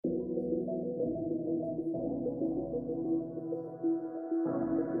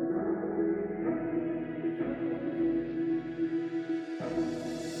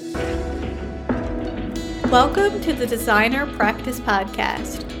Welcome to the Designer Practice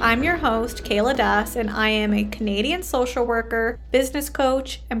Podcast. I'm your host, Kayla Das, and I am a Canadian social worker, business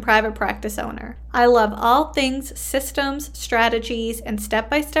coach, and private practice owner. I love all things systems, strategies, and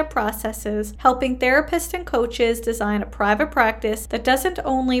step-by-step processes, helping therapists and coaches design a private practice that doesn't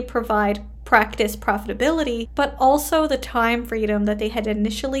only provide practice profitability, but also the time freedom that they had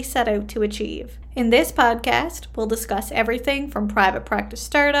initially set out to achieve. In this podcast, we'll discuss everything from private practice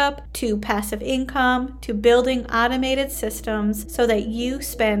startup to passive income to building automated systems so that you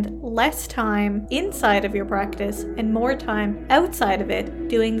spend less time inside of your practice and more time outside of it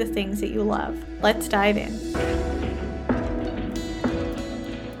doing the things that you love. Let's dive in.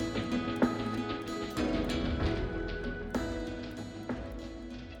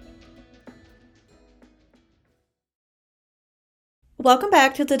 Welcome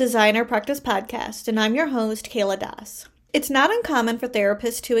back to the Designer Practice Podcast, and I'm your host, Kayla Das. It's not uncommon for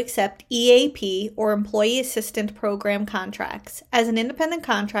therapists to accept EAP, or Employee Assistant Program contracts, as an independent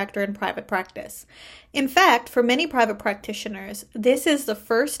contractor in private practice. In fact, for many private practitioners, this is the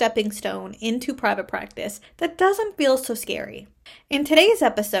first stepping stone into private practice that doesn't feel so scary. In today's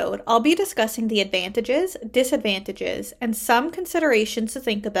episode, I'll be discussing the advantages, disadvantages, and some considerations to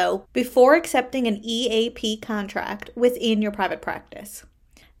think about before accepting an EAP contract within your private practice.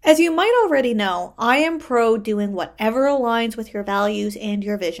 As you might already know, I am pro doing whatever aligns with your values and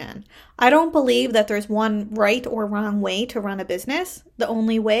your vision. I don't believe that there's one right or wrong way to run a business. The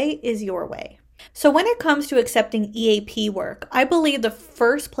only way is your way. So when it comes to accepting EAP work, I believe the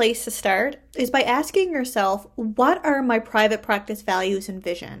first place to start is by asking yourself, what are my private practice values and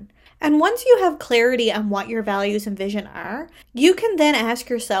vision? And once you have clarity on what your values and vision are, you can then ask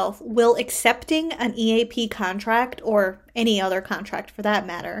yourself, will accepting an EAP contract, or any other contract for that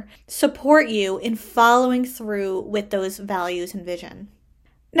matter, support you in following through with those values and vision?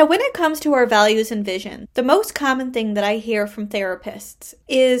 Now, when it comes to our values and vision, the most common thing that I hear from therapists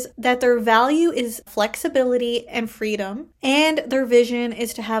is that their value is flexibility and freedom, and their vision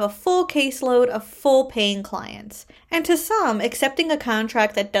is to have a full caseload of full paying clients. And to some, accepting a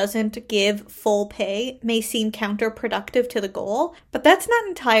contract that doesn't give full pay may seem counterproductive to the goal, but that's not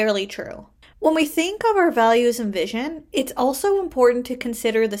entirely true. When we think of our values and vision, it's also important to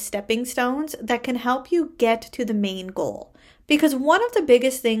consider the stepping stones that can help you get to the main goal. Because one of the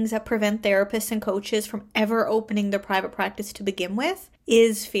biggest things that prevent therapists and coaches from ever opening their private practice to begin with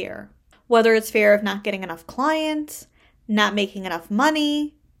is fear. Whether it's fear of not getting enough clients, not making enough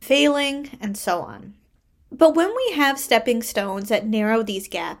money, failing, and so on. But when we have stepping stones that narrow these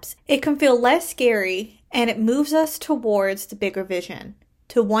gaps, it can feel less scary and it moves us towards the bigger vision,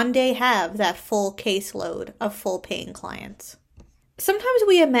 to one day have that full caseload of full paying clients. Sometimes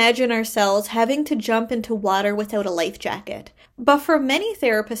we imagine ourselves having to jump into water without a life jacket, but for many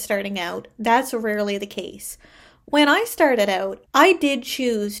therapists starting out, that's rarely the case. When I started out, I did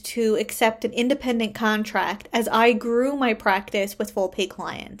choose to accept an independent contract as I grew my practice with full pay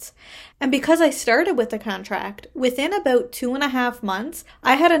clients. And because I started with the contract, within about 2.5 months,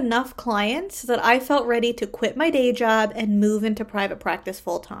 I had enough clients that I felt ready to quit my day job and move into private practice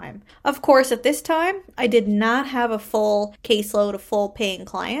full time. Of course, at this time, I did not have a full caseload of full paying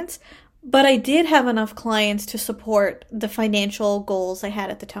clients, but I did have enough clients to support the financial goals I had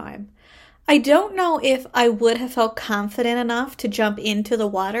at the time. I don't know if I would have felt confident enough to jump into the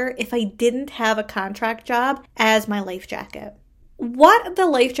water if I didn't have a contract job as my life jacket. What the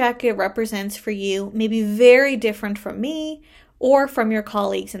life jacket represents for you may be very different from me or from your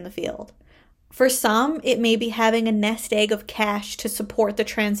colleagues in the field. For some, it may be having a nest egg of cash to support the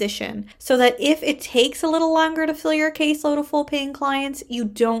transition so that if it takes a little longer to fill your caseload of full paying clients, you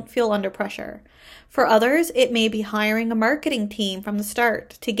don't feel under pressure. For others, it may be hiring a marketing team from the start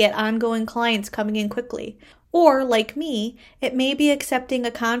to get ongoing clients coming in quickly. Or, like me, it may be accepting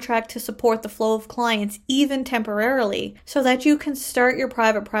a contract to support the flow of clients even temporarily so that you can start your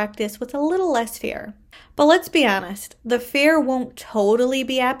private practice with a little less fear. But let's be honest, the fear won't totally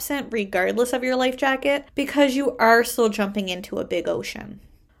be absent regardless of your life jacket because you are still jumping into a big ocean.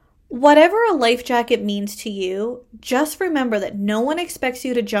 Whatever a life jacket means to you, just remember that no one expects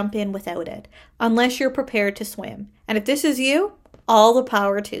you to jump in without it, unless you're prepared to swim. And if this is you, all the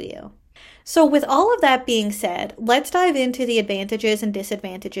power to you. So with all of that being said, let's dive into the advantages and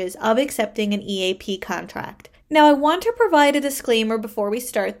disadvantages of accepting an EAP contract. Now, I want to provide a disclaimer before we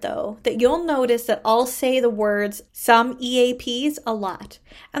start, though, that you'll notice that I'll say the words some EAPs a lot.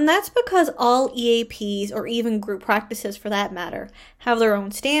 And that's because all EAPs, or even group practices for that matter, have their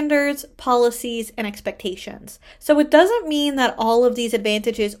own standards, policies, and expectations. So it doesn't mean that all of these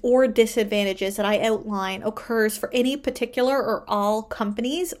advantages or disadvantages that I outline occurs for any particular or all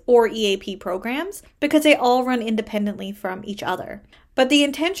companies or EAP programs, because they all run independently from each other. But the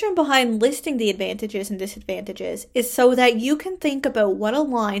intention behind listing the advantages and disadvantages is so that you can think about what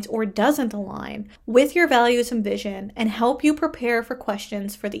aligns or doesn't align with your values and vision and help you prepare for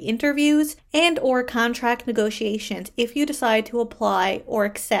questions for the interviews and or contract negotiations if you decide to apply or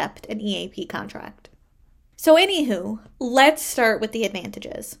accept an EAP contract. So anywho, let's start with the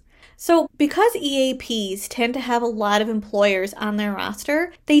advantages. So because EAPs tend to have a lot of employers on their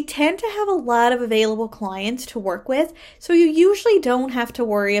roster, they tend to have a lot of available clients to work with, so you usually don't have to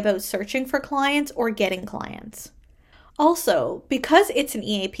worry about searching for clients or getting clients. Also, because it's an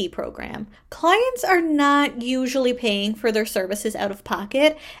EAP program, clients are not usually paying for their services out of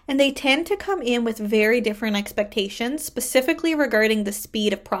pocket, and they tend to come in with very different expectations, specifically regarding the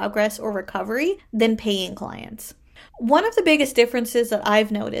speed of progress or recovery, than paying clients. One of the biggest differences that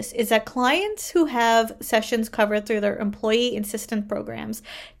I've noticed is that clients who have sessions covered through their employee assistance programs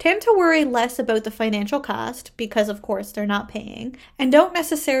tend to worry less about the financial cost because, of course, they're not paying, and don't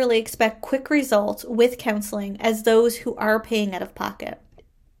necessarily expect quick results with counseling as those who are paying out of pocket.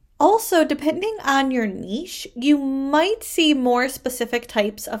 Also, depending on your niche, you might see more specific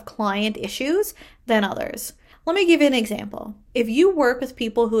types of client issues than others. Let me give you an example. If you work with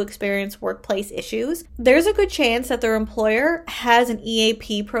people who experience workplace issues, there's a good chance that their employer has an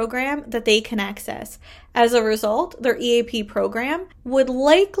EAP program that they can access. As a result, their EAP program would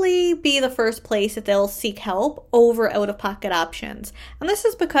likely be the first place that they'll seek help over out-of-pocket options. And this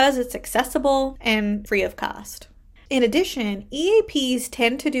is because it's accessible and free of cost. In addition, EAPs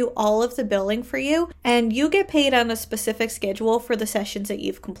tend to do all of the billing for you, and you get paid on a specific schedule for the sessions that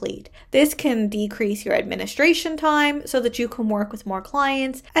you've complete. This can decrease your administration time so that you can work with more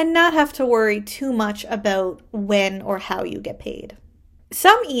clients and not have to worry too much about when or how you get paid.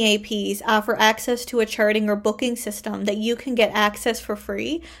 Some EAPs offer access to a charting or booking system that you can get access for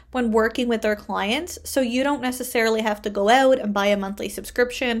free when working with their clients, so you don't necessarily have to go out and buy a monthly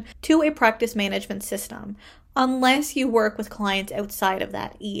subscription to a practice management system, unless you work with clients outside of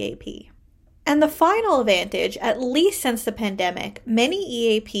that EAP. And the final advantage, at least since the pandemic,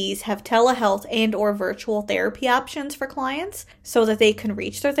 many EAPs have telehealth and or virtual therapy options for clients so that they can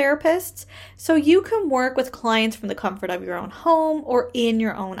reach their therapists, so you can work with clients from the comfort of your own home or in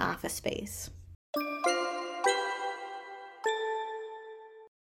your own office space.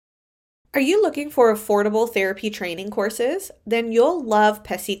 Are you looking for affordable therapy training courses? Then you'll love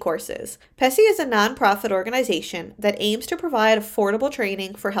PESI Courses. PESI is a nonprofit organization that aims to provide affordable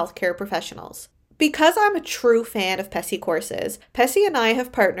training for healthcare professionals. Because I'm a true fan of PESI Courses, PESI and I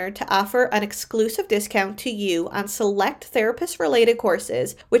have partnered to offer an exclusive discount to you on select therapist-related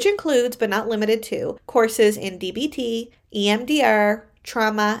courses, which includes but not limited to courses in DBT, EMDR,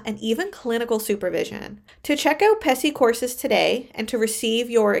 trauma, and even clinical supervision. To check out PESI Courses today and to receive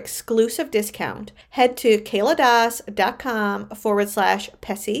your exclusive discount, head to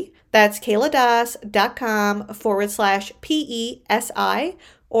kayladas.com/PESI. That's kayladas.com/PESI,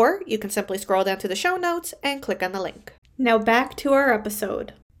 or you can simply scroll down to the show notes and click on the link. Now back to our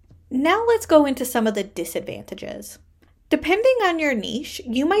episode. Now let's go into some of the disadvantages. Depending on your niche,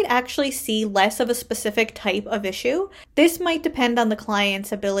 you might actually see less of a specific type of issue. This might depend on the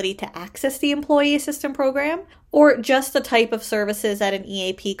client's ability to access the employee assistance program or just the type of services that an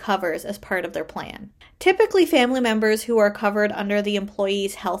EAP covers as part of their plan. Typically, family members who are covered under the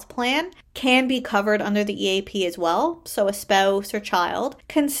employee's health plan can be covered under the EAP as well, so a spouse or child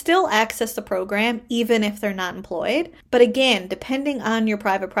can still access the program even if they're not employed. But again, depending on your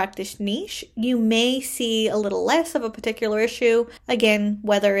private practice niche, you may see a little less of a particular issue, again,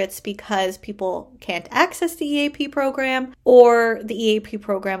 whether it's because people can't access the EAP program or the EAP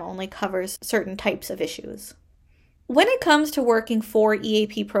program only covers certain types of issues. When it comes to working for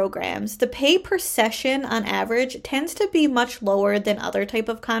EAP programs, the pay per session on average tends to be much lower than other type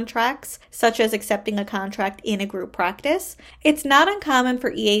of contracts, such as accepting a contract in a group practice. It's not uncommon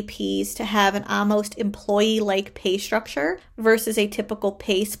for EAPs to have an almost employee-like pay structure versus a typical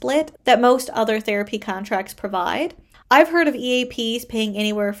pay split that most other therapy contracts provide. I've heard of EAPs paying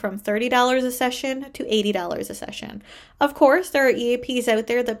anywhere from $30 a session to $80 a session. Of course, there are EAPs out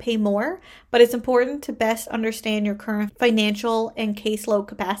there that pay more, but it's important to best understand your current financial and caseload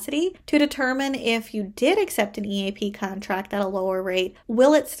capacity to determine if you did accept an EAP contract at a lower rate,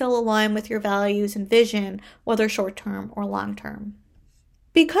 will it still align with your values and vision, whether short-term or long-term.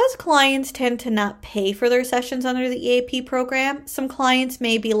 Because clients tend to not pay for their sessions under the EAP program, some clients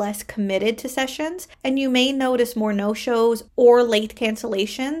may be less committed to sessions, and you may notice more no-shows or late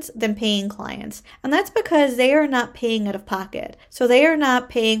cancellations than paying clients. And that's because they are not paying out of pocket. So they are not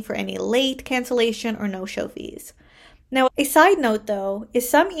paying for any late cancellation or no-show fees. Now, a side note though, is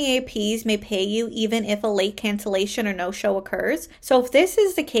some EAPs may pay you even if a late cancellation or no-show occurs. So if this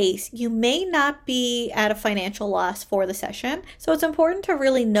is the case, you may not be at a financial loss for the session. So it's important to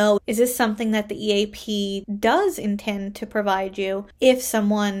really know, is this something that the EAP does intend to provide you if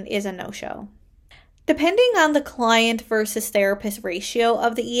someone is a no-show? Depending on the client versus therapist ratio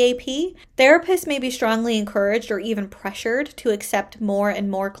of the EAP, therapists may be strongly encouraged or even pressured to accept more and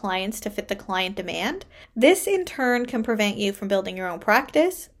more clients to fit the client demand. This in turn can prevent you from building your own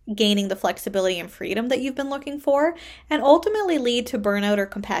practice, gaining the flexibility and freedom that you've been looking for, and ultimately lead to burnout or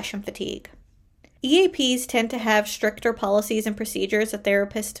compassion fatigue. EAPs tend to have stricter policies and procedures that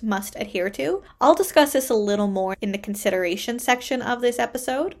therapists must adhere to. I'll discuss this a little more in the consideration section of this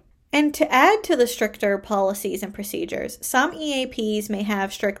episode. And to add to the stricter policies and procedures, some EAPs may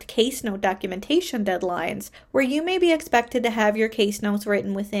have strict case note documentation deadlines where you may be expected to have your case notes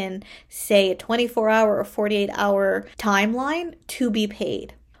written within, say, a 24-hour or 48-hour timeline to be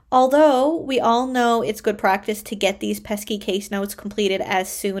paid. Although we all know it's good practice to get these pesky case notes completed as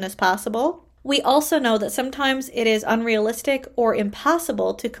soon as possible, we also know that sometimes it is unrealistic or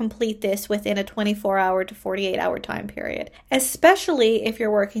impossible to complete this within a 24-hour to 48-hour time period, especially if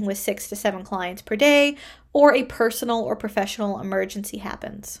you're working with 6 to 7 clients per day or a personal or professional emergency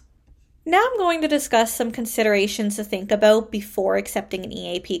happens. Now I'm going to discuss some considerations to think about before accepting an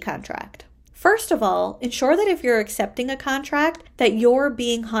EAP contract. First of all, ensure that if you're accepting a contract, that you're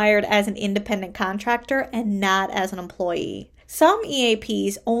being hired as an independent contractor and not as an employee. Some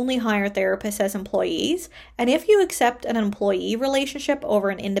EAPs only hire therapists as employees, and if you accept an employee relationship over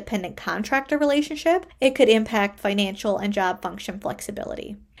an independent contractor relationship, it could impact financial and job function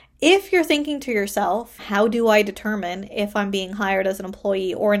flexibility. If you're thinking to yourself, how do I determine if I'm being hired as an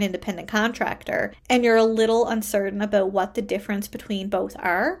employee or an independent contractor, and you're a little uncertain about what the difference between both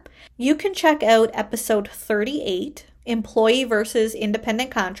are, you can check out episode 38, Employee versus Independent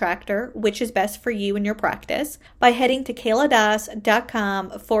Contractor, which is best for you and your practice, by heading to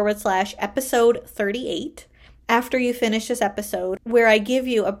kayladas.com/episode 38 after you finish this episode, where I give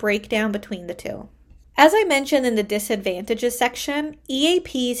you a breakdown between the two. As I mentioned in the disadvantages section,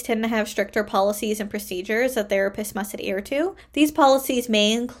 EAPs tend to have stricter policies and procedures that therapists must adhere to. These policies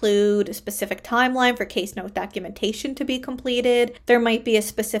may include a specific timeline for case note documentation to be completed. There might be a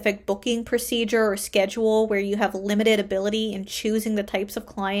specific booking procedure or schedule where you have limited ability in choosing the types of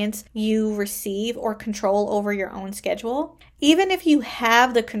clients you receive or control over your own schedule. Even if you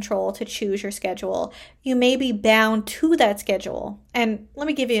have the control to choose your schedule, you may be bound to that schedule. And let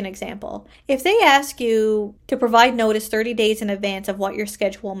me give you an example. If they ask you to provide notice 30 days in advance of what your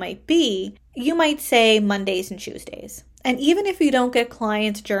schedule might be, you might say Mondays and Tuesdays. And even if you don't get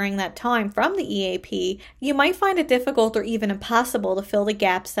clients during that time from the EAP, you might find it difficult or even impossible to fill the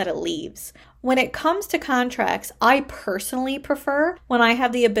gaps that it leaves. When it comes to contracts, I personally prefer when I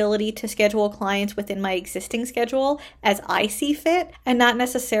have the ability to schedule clients within my existing schedule as I see fit and not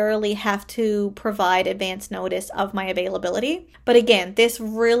necessarily have to provide advance notice of my availability. But again, this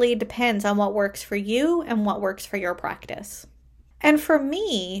really depends on what works for you and what works for your practice. And for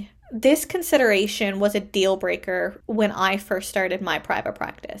me, this consideration was a deal breaker when I first started my private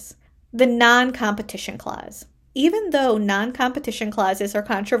practice. The non-competition clause. Even though non-competition clauses are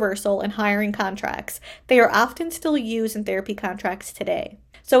controversial in hiring contracts, they are often still used in therapy contracts today.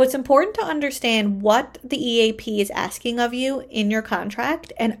 So it's important to understand what the EAP is asking of you in your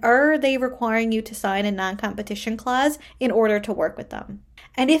contract, and are they requiring you to sign a non-competition clause in order to work with them?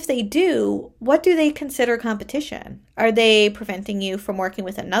 And if they do, what do they consider competition? Are they preventing you from working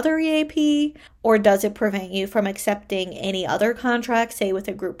with another EAP? Or does it prevent you from accepting any other contract, say with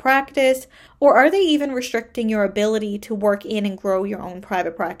a group practice? Or are they even restricting your ability to work in and grow your own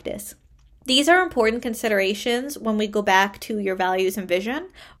private practice? These are important considerations when we go back to your values and vision.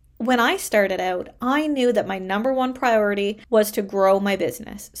 When I started out, I knew that my number one priority was to grow my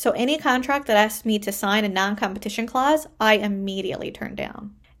business. So any contract that asked me to sign a non-competition clause, I immediately turned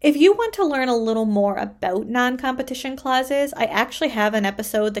down. If you want to learn a little more about non-competition clauses, I actually have an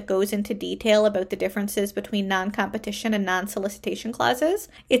episode that goes into detail about the differences between non-competition and non-solicitation clauses.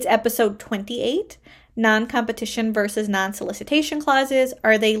 It's episode 28, Non-competition versus non-solicitation clauses.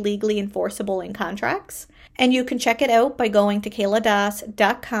 Are they legally enforceable in contracts? And you can check it out by going to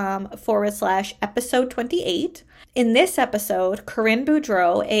kayladas.com/episode 28. In this episode, Corinne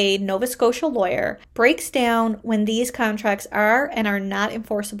Boudreau, a Nova Scotia lawyer, breaks down when these contracts are and are not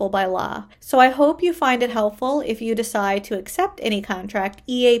enforceable by law. So I hope you find it helpful if you decide to accept any contract,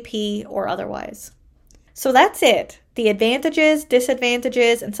 EAP or otherwise. So that's it. The advantages,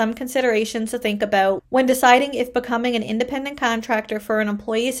 disadvantages, and some considerations to think about when deciding if becoming an independent contractor for an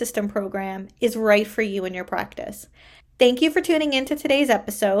employee assistance program is right for you in your practice. Thank you for tuning in to today's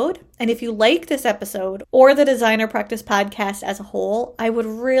episode. And if you like this episode or the Designer Practice podcast as a whole, I would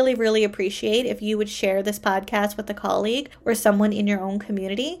really appreciate if you would share this podcast with a colleague or someone in your own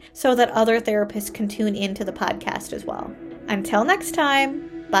community so that other therapists can tune into the podcast as well. Until next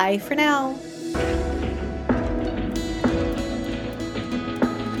time, bye for now.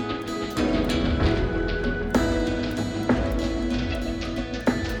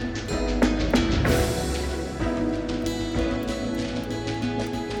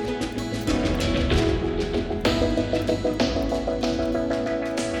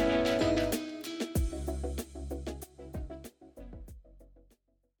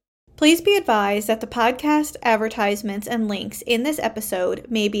 Please be advised that the podcast advertisements and links in this episode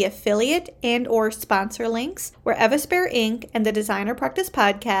may be affiliate and/or sponsor links where Evisphere Inc. and the Designer Practice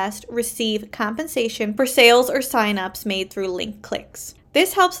Podcast receive compensation for sales or signups made through link clicks.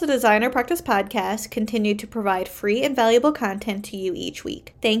 This helps the Designer Practice Podcast continue to provide free and valuable content to you each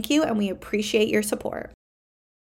week. Thank you, and we appreciate your support.